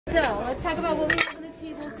So let's talk about what we have on the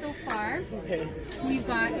table so far. Okay. We've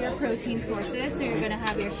got your protein sources. So you're going to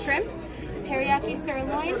have your shrimp, teriyaki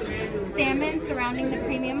sirloin, salmon surrounding the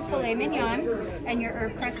premium filet mignon, and your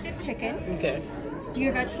herb-crusted chicken. Okay.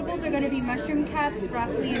 Your vegetables are going to be mushroom caps,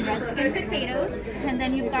 broccoli, and red skin potatoes. And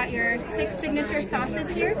then you've got your 6 signature sauces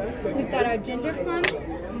here. We've got our ginger plum,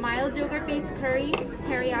 mild yogurt-based curry,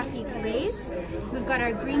 teriyaki glaze. We've got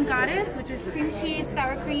our green goddess, which is cream cheese,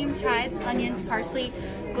 sour cream, chives, onions, parsley.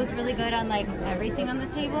 Goes really good on like everything on the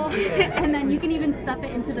table. And then you can even stuff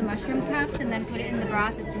it into the mushroom caps and then put it in the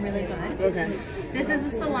broth. It's really good. Okay. This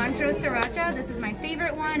is a cilantro sriracha. This is my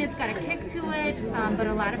favorite one. It's got a kick to it, but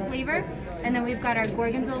a lot of flavor. And then we've got our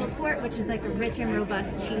gorgonzola port, which is like a rich and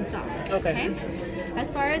robust cheese sauce. Okay. As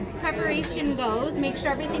far as preparation goes, make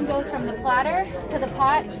sure everything goes from the platter to the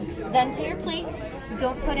pot, then to your plate.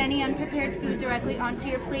 Don't put any unprepared food directly onto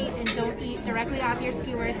your plate, and don't eat directly off your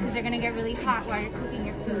skewers because they're going to get really hot while you're cooking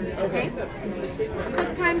your food, okay?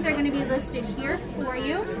 Cook times are going to be listed here for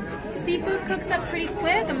you. Seafood cooks up pretty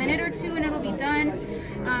quick, a minute or two and it'll be done.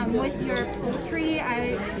 With your poultry,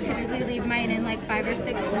 I typically leave mine in like 5 or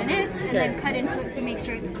 6 minutes and then cut into it to make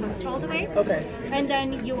sure it's cooked all the way. Okay. And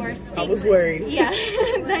then your steak. I was worried. Yeah.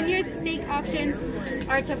 Then your steak options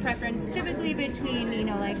are to preference typically between, you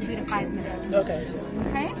know, like 2 to 5 minutes. Okay.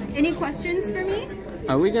 Okay. Any questions for me?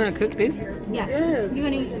 Are we gonna cook this? Yeah. Yes. You're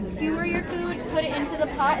gonna skewer your food, put it into the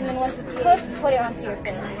pot, and then once it's cooked, put it onto your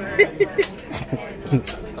plate.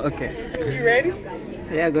 Okay. You ready?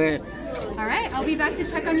 Yeah, go ahead. All right. I'll be back to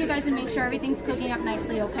check on you guys and make sure everything's cooking up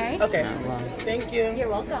nicely. Okay. Okay. Wow. Thank you. You're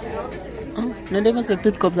welcome. Nanti masa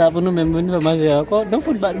tut kop sa puno membun sama siya ko. Don't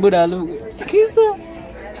food bad budalu. Kisto.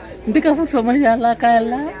 Hindi ka food sama siya la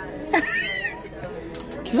kala.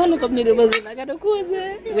 Kifalo kop ni debat la kada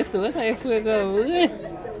kuze. Gusto sa fuego.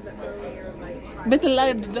 Betul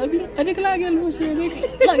lah. Ada kelagi lu siya ni.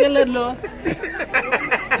 Lagi lo.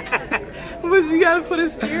 But you gotta put a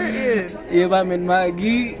spear in. Iya pamen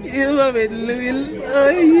magi. Iya pamen luil.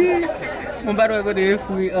 Oh iya. Membaru aku deh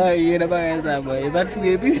fui. Oh iya dah pakai sama. Ibat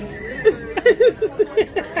fui bis.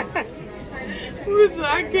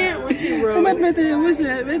 I can't with you, bro. Ibat mete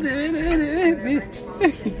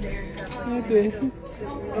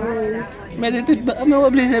Mais de toute façon, on est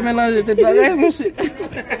obligé de mélanger tout bagage, monsieur.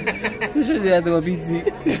 C'est chose à toi, pizza.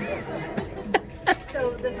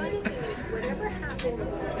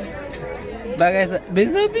 Bagage,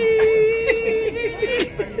 besabi.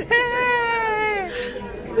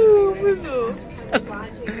 Oh, whistle.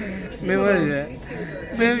 Mais voilà.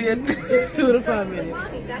 Mais bien. 2 to 5 minutes.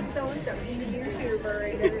 That's so and so. He's a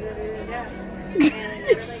YouTuber.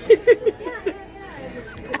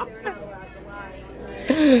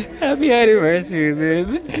 Happy anniversary,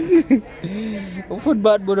 babe.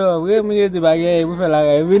 Football bodo, we me use the bagay, we feel like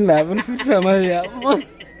I win that, we feel my job.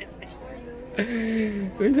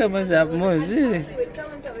 We feel my job more, shit.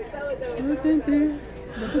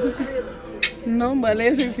 No, but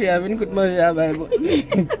let's if you haven't got my job, I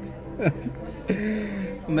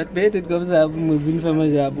but better it comes up moving from my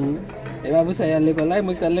job. If I was saying, I look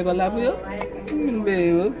alive, yo.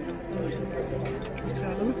 Babe.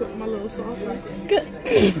 Let me put my little sauces.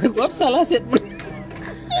 What's salah set? I'm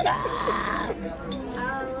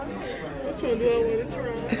trying to do it with a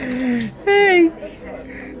try. Hey,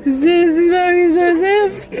 Jesus, Marie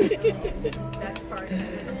Joseph.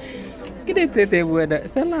 Kita tete buat.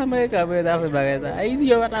 Salah mereka buat apa bagasa. Aisi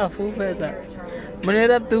yo kata fufu sa.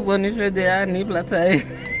 Menurut tu ponis dia ni platsai.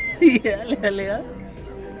 Ya le.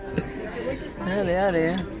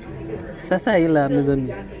 Ale. Sasa hilang nuzon.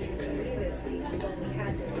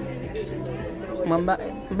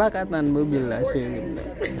 Bakatan mobil lah sih.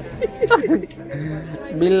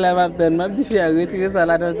 Bila mapten map di via gitu ke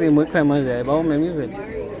salah ada sih muk sama saya. Bawa memi vet.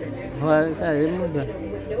 Wah saya muda.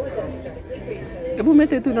 Ibu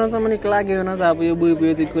mete tu nasa mani kelagi nasa apa ibu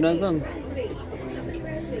itu tu nasa.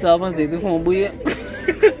 Sama sih tu mau bu ya.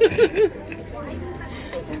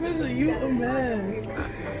 You a man.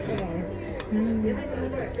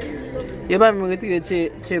 Ya ba mengerti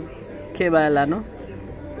ke bala no?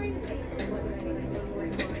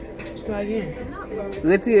 Again.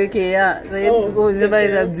 Geti ke ya, saya go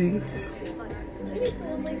sebai sabji.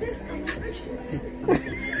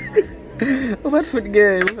 Ubat food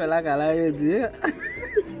game, pela kala itu.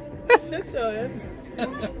 Shut your ass.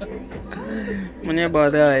 Mana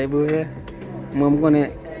bada ibu ya. Mam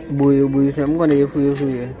kone buyu sam kone fuyu.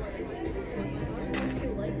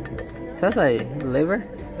 Sasai, liver?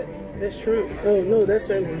 That's true. Oh no,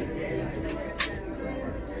 that's salmon.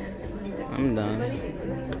 I'm done.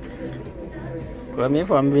 Kami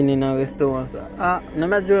from Vinina restaurant. Ah,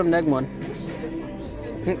 nama jual nak mon.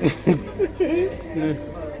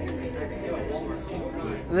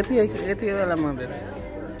 Retire la main, bébé.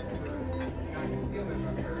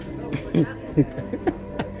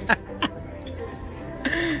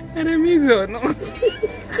 Elle est mise, non?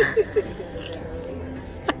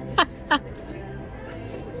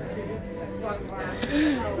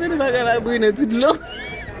 Mais tu vas la brûler toute l'eau.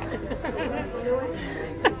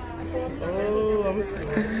 Oh, I'm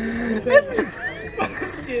scared. I'm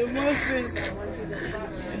scared.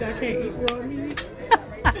 And I can't eat raw meat.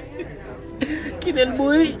 Quitte le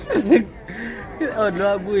bruit. Oh, de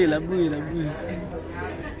la bouille, la bouille, la bouille.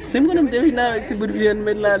 C'est moi qui me dis avec tes bouts de viande,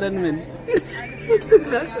 mettre là dans le même. I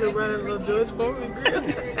should have brought a little George Foreman grill.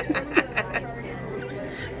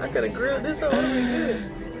 I could have grilled this whole thing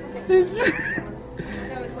good.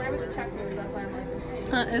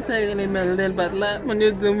 Esa yung mel del batla,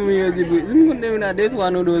 manyo zumu yo di bui. Zumu kunde una des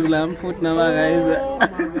wano dos lam foot na mga isa.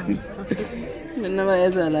 Minna mga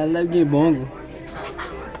isa la lagi bongo.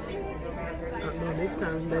 Next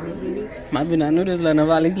time, baby. Mabina noodles la na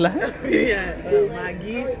valis la. Yeah,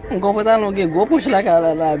 Maggie. Go pata no ge go push la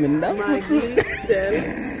kala la minda. Maggie, Sel,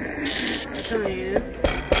 Cayenne.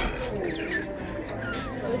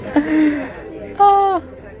 Oh.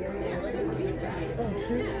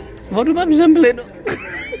 Vodu pas bien plein.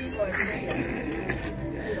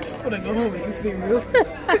 I'm gonna go home and eat cereal.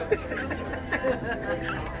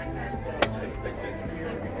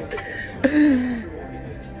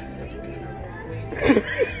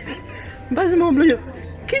 Bas mon bleu.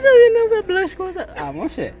 Qui ça vient de blanche comme ça? Ah mon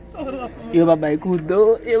cher. Yo baba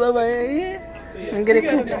couteau, yo baba. Ngere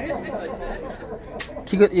ko.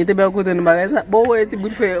 Ki ko yete ba ko den bagay sa. Bo wo yete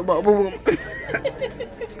bud fe bo bo.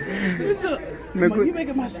 You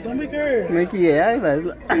making my stomach hurt. Make yeah, vas.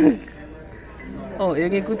 Oh, eu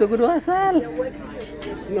que couteau ko asal.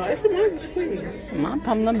 No, it's the ones that's clean. Ma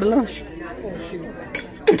pam na blanche. Oh, shoot.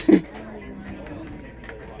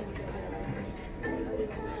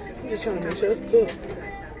 I'm just trying to make sure it's cooked.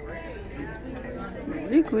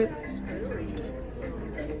 Liquid.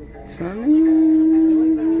 Sunny.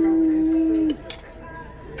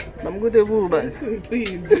 I'm good to move, but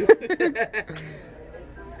Please do.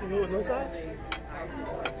 You want no sauce?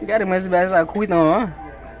 got it, must be like quit now, huh?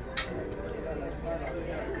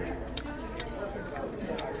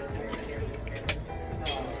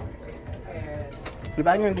 Le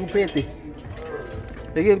bagnon go pété.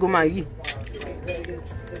 Le gars go magi.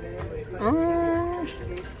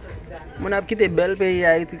 Mon a quitté bel pays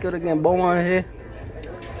Haïti que rien bon manger.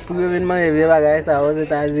 Pour venir manger des bagages ça aux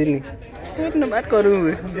États-Unis. C'est ne pas quoi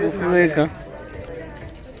nous. Faut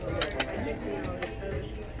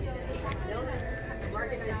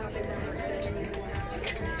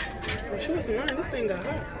She wasn't lying. This thing got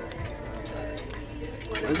hot.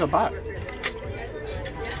 It's a pot.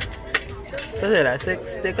 Ça c'est la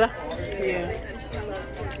steak là. Yeah.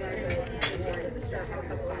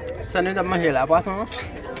 Ça nous a mangé là poisson.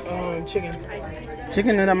 Chicken.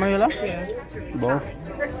 Chicken nous a mangé là. Yeah. Bon.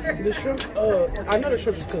 The shrimp. I know the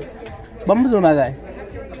shrimp is cooked. Bon betul bagay.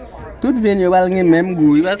 Tout vient yo bal ngi même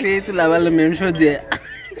goût parce que tout la bal même chose.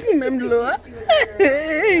 Même de l'eau.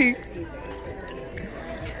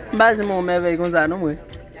 Base mon merveille comme ça non moi.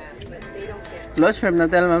 L'autre shrimp n'a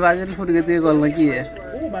tellement pas que il faut que tu colles qui est.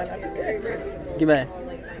 Oh, but I like that. Qui va?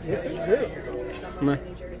 This is good. Ouais.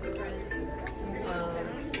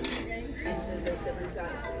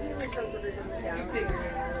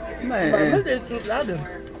 But look at this louder.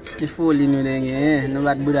 Il faut li nous dengue, nous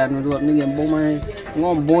va buda nous doit nous gen bon man.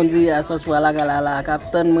 Ngom bon di a sauce wala la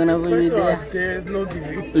captain mon a vu First de. off, there's no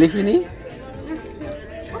TV. Les fini?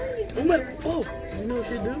 Oh, you know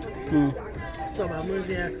what you do? So I'm going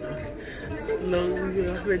to ask you. No,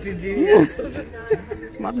 petit dit.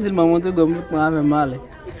 Ma dit maman tu gom pour avoir mal.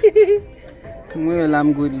 Moi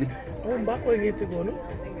l'am good li. Oh, back when you get to go, no?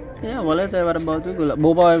 Yeah, voilà, c'est pas about tout là.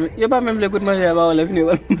 Bon pas, y a pas même le coup de manger about le fini.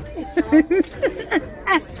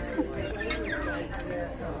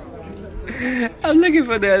 I'm looking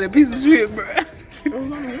for the other piece of shrimp, bro.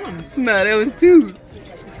 No, that was two.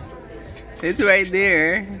 It's right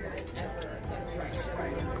there.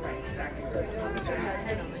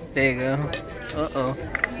 There you go. Uh-oh.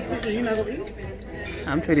 You not going to eat?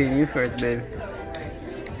 I'm treating you first, baby.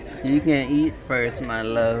 You can eat first, my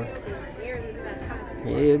love.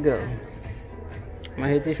 Here you go. I'm gonna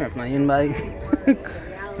hit the shrimp now. You buy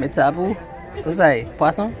my tapu. So say,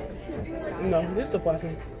 poisson? No, this is the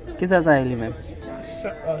poisson. Qu'est-ce que ça est lui-même?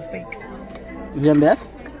 Steak. Viande bœuf?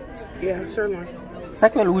 Yeah, sirloin. Ça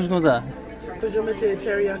quoi le rouge comme ça? Que je mettais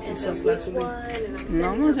teriyaki sauce là sur lui.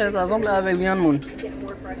 Non, non, ça ressemble avec viande moun.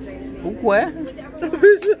 Pourquoi?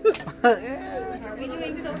 How are we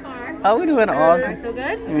doing so far? Are we doing awesome? So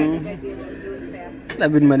good? Mm. La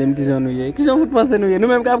vie de madame qui j'en ai. Qui j'en fout penser nous?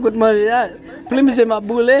 Nous-mêmes, quand on manger, plus monsieur m'a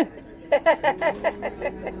boulé.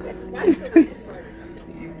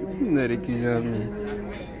 Non, qui j'en ai.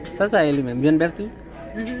 Ça est lui-même. Bien Bertou?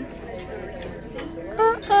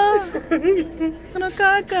 On a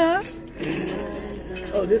caca.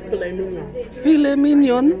 Oh, this filet mignon. Filet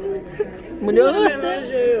mignon. Mon yo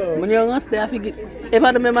resté à figuer. Et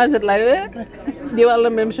pas de même âge là, Dis la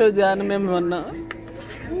même chose, la même monde.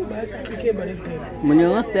 But it's piqué, but it's good. Mon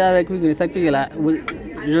yo resté avec lui, ça piqué là.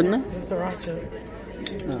 Jaune. It's sriracha.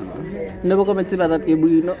 Ne pas commettre patate qui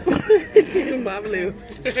bouille non. Mablu.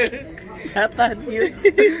 Patate.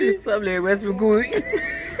 Ça blé West beaucoup.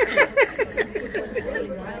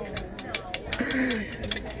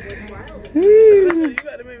 You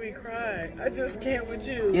gotta make me cry. I just can't with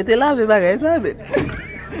you. Yo te lave bagay sabe?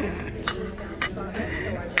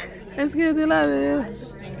 Est-ce que te lave?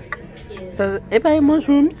 Ça et pas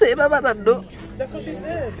mushroom, c'est pas patate do. That's what she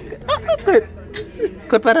said.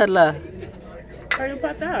 Quoi patate là? Curry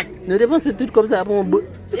patate. Nous dépensons tout comme ça pour un bout.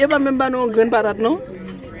 Et pas même pas non grande patate non?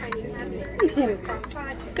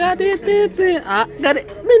 Regardez tété. Ah, regardez.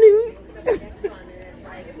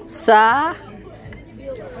 Ça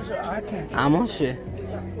ah mon cher.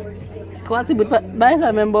 Quoi tu bout pas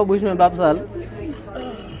ça même pas bouche même pas sale.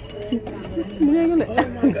 Oh my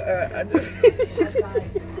god, I just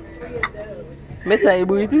Mais ça est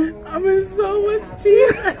bouilli tout. I'm in so much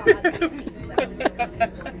tears.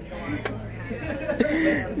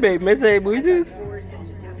 Babe, mais ça est bouilli tout.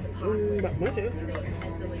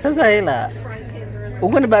 Ça est là. Ou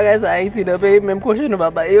qu'on bagay ça Haïti dans pays même cochon ne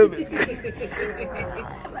va pas yo.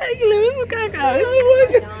 Ai que leva su caca.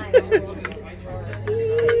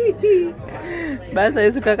 Bah ça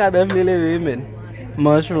est su caca bem levé men.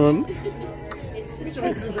 Mushroom.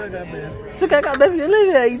 Su caca bem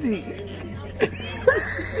levé Haïti.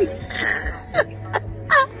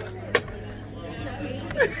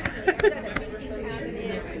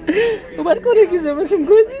 O bar ko que je mushroom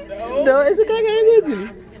gozi? Não, é su caca gozi.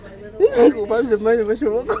 O bar je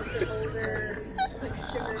mushroom.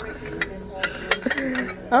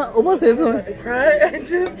 Ah, o você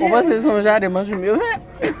son já de manjo meu.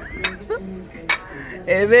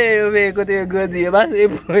 Eu ve côté godi, eu passei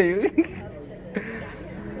por aí.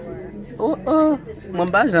 Oh, mon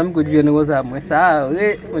ba jam ko vie no sa mo sa,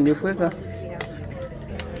 on je foi quand.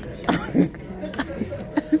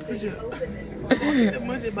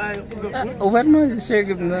 O vai mais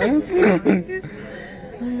chega não.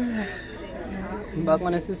 Ba ko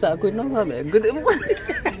na si sa ko no ba me. Good.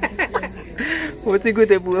 What's it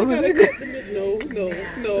good at? No.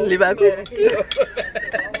 Leave out.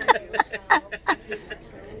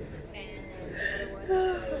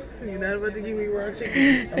 You're not about to give me raw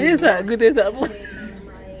chicken. It's not good as that.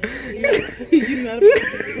 You're not about to.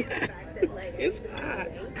 It's hot.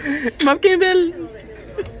 Mam Kimbel.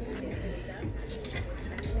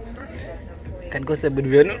 Kan kau sebut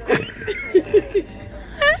dia no.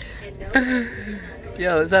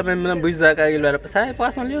 Yo, ça même la bouche ça kay luar. Ça est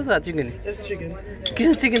poisson lieu ça chicken. That's chicken.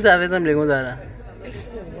 Qui chicken ça fait sembler comme ça là. It's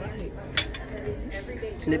so white.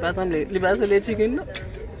 Il pas semblé, il pas le chicken non.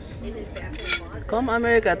 Comme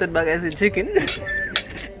America tout bagay c'est chicken.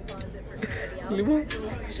 Il bon.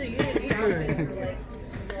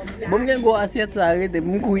 Bon ngeen go assiette ça arrête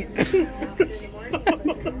mon couille.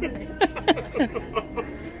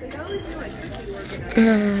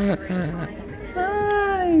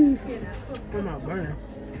 Ay. I'm not burning.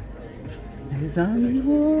 Mes amis,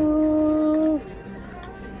 wow.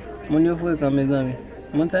 Mon yo foi comme mes amis.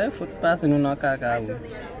 Mon ça faut passer nous dans caca.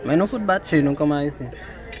 Mais nous faut battre chez nous comment ici.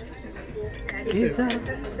 Qui ça?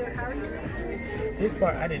 This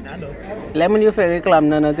part I did not know. Les mon yo fait réclame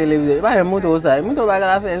dans la télévision. Pas un moto ça, moto va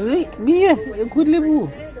la faire. Oui, bien, écoute les bouts.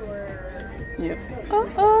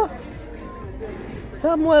 Oh.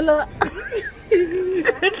 Samuel là.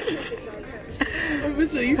 I'm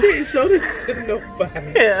sure you can't show this to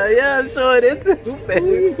nobody. Yeah, I'm showing it too.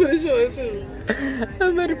 Who's gonna show it to?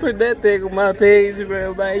 I'm ready to put that thing on my page,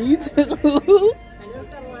 bro, my YouTube.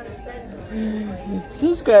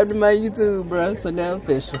 Subscribe to my YouTube, bro, so now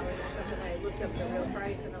official.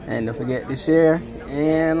 And don't forget to share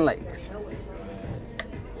and like.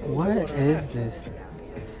 What is this?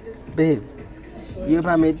 Babe, you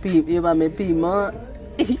about made peep, you about made peep, man.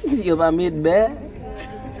 You about made bad.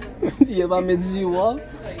 You about made jiwa.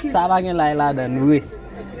 Ça va gen lai la dan oui.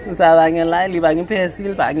 Ça va gen lai, li va gen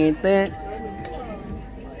persil, pa gen ten.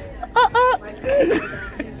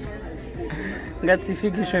 Gati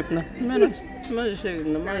figi shrimp na. Mange shrimp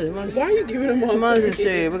na, mange. Why are you giving them all to Mange me?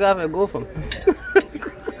 shrimp, we gotta go from.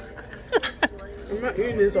 I'm not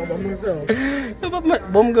eating this all by myself.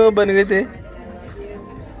 Bom go ban gete.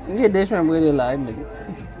 Get this shrimp really live.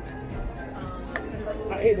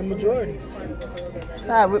 I ate the majority.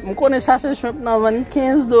 Ah, I'm going to sachet shrimp now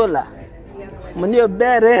 $15. When you're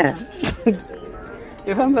bad, eh?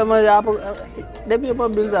 If I'm famous, depuis que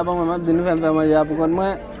je suis là, je suis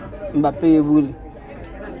fameux, je vais payer vous.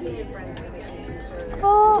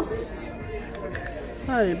 Oh!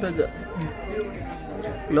 Ah, il peut.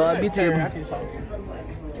 L'eau habituée.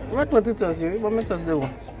 Je vais te mettre tout ça, je vais mettre ça devant.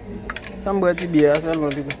 Ça me boit du bière, ça me boit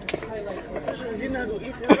du bière. You're not going to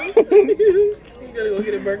eat for real? You gotta go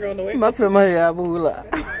get a burger on the way. Je vais faire manger à vous là.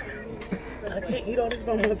 I can't eat all this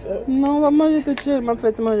by myself. Non, je vais manger tout seul, je vais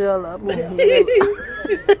faire manger là. Bon.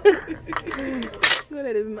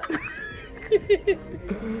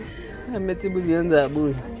 Mettez bouillon dans la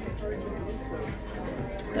bouche.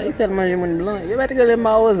 Aí c'est le manger mon blanc. Il va te gagner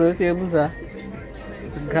ma ose, c'est pour ça.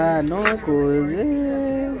 Canon cause.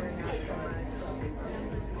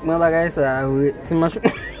 Moi bagay ça, oui. Tu m'as.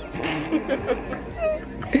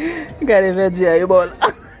 Regardez verde aí bol.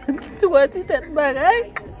 Tu vois tu tête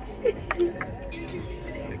bagay.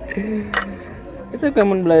 C'est comme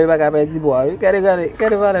mon blanc va capable de boire. Regardez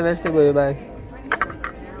voir les vegetables bagay.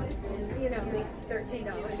 You know, make $13.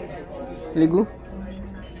 Les goûts.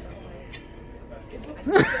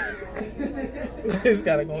 It's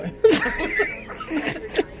gotta go in.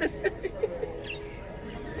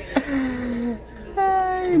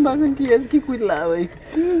 Ai, bagulho que esse que cuida lá, ué.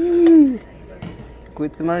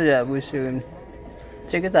 Cuida se manjar, bucho.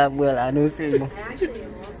 Chega essa boa lá, não sei, bom.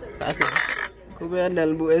 Passa. Como é andar,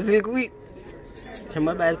 bu, esse cuida.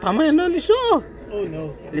 Chama mais pra amanhã, não, lixo. Oh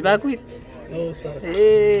no. Ele vai cuida. No, son.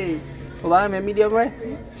 Ei, o bagulho é medium rare.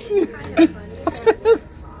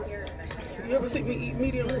 You ever see me eat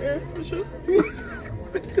medium rare? For sure.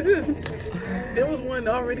 There was one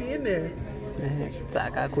already in there.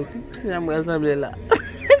 Saca cuida. Já mulher sabe lá.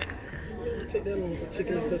 Take that one for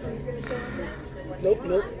chicken and cookies. Nope,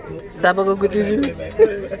 nope, nope. Sabe o que eu cuido? Put it back.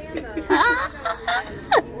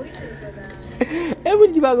 É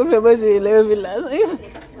muito bagulho pra fazer, leva lá.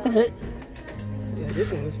 Yeah,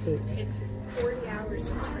 this one is cool. It's 40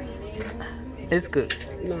 hours of training. It's good.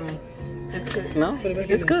 No. It's good. No? Put it back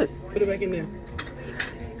in It's there. good. Put it back in there.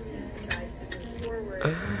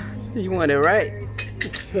 You want it right?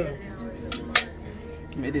 So,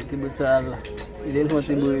 Mede tibu sala. Ele não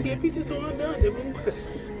tibu. get pizza to one down.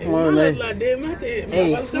 One leg.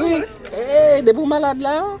 Hey, quick. Hey, depois malade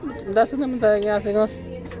lá. Dá se não tá em sequência.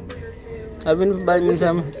 Abin bal min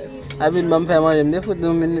fam. Abin bam fam manger. Des fois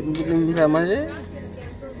do min fam manger.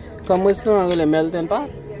 Comme restaurant le Melton Park.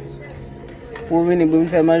 Pour venir pour me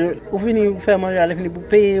faire manger. Ou venir faire manger à la fin pour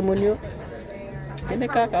payer mon yo. Ele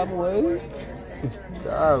caca boy.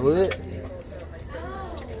 Ça ouais.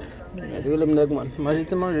 Eu lembro da comanda. Mas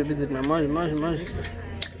tu mange, petit, mais mange.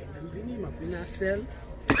 Vini, ma fille n'a sel.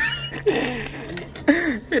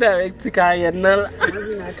 Mira avec petit cayenne là. Ma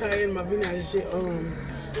fille n'a cayenne, ma fille n'a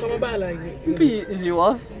comment on like it? Puis je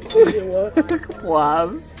off. You what?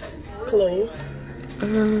 Poivre. Cloves.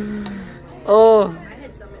 Oh.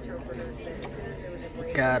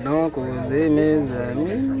 Canon causé mes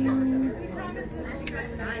amis.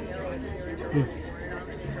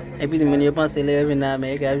 Et puis, je pense que les gens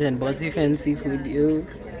d'Amérique viennent pour des fancy food.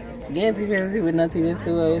 Get fancy food, not to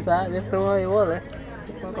restaurant. Ça, restaurant, et voilà.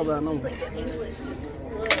 Pas comme non.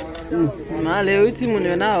 Allez, où tu m'en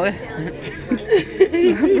es là, ouais.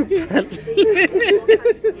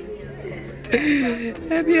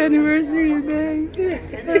 Happy anniversary, babe.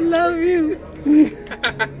 I love you.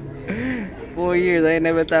 4 years, I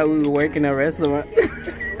never thought we would work in a restaurant.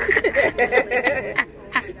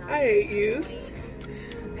 I hate you.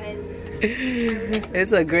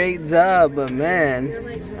 It's a great job, but man,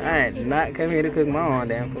 I did not come here to cook my own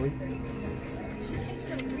damn food.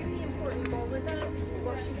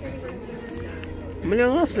 I'm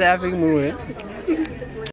gonna slap you,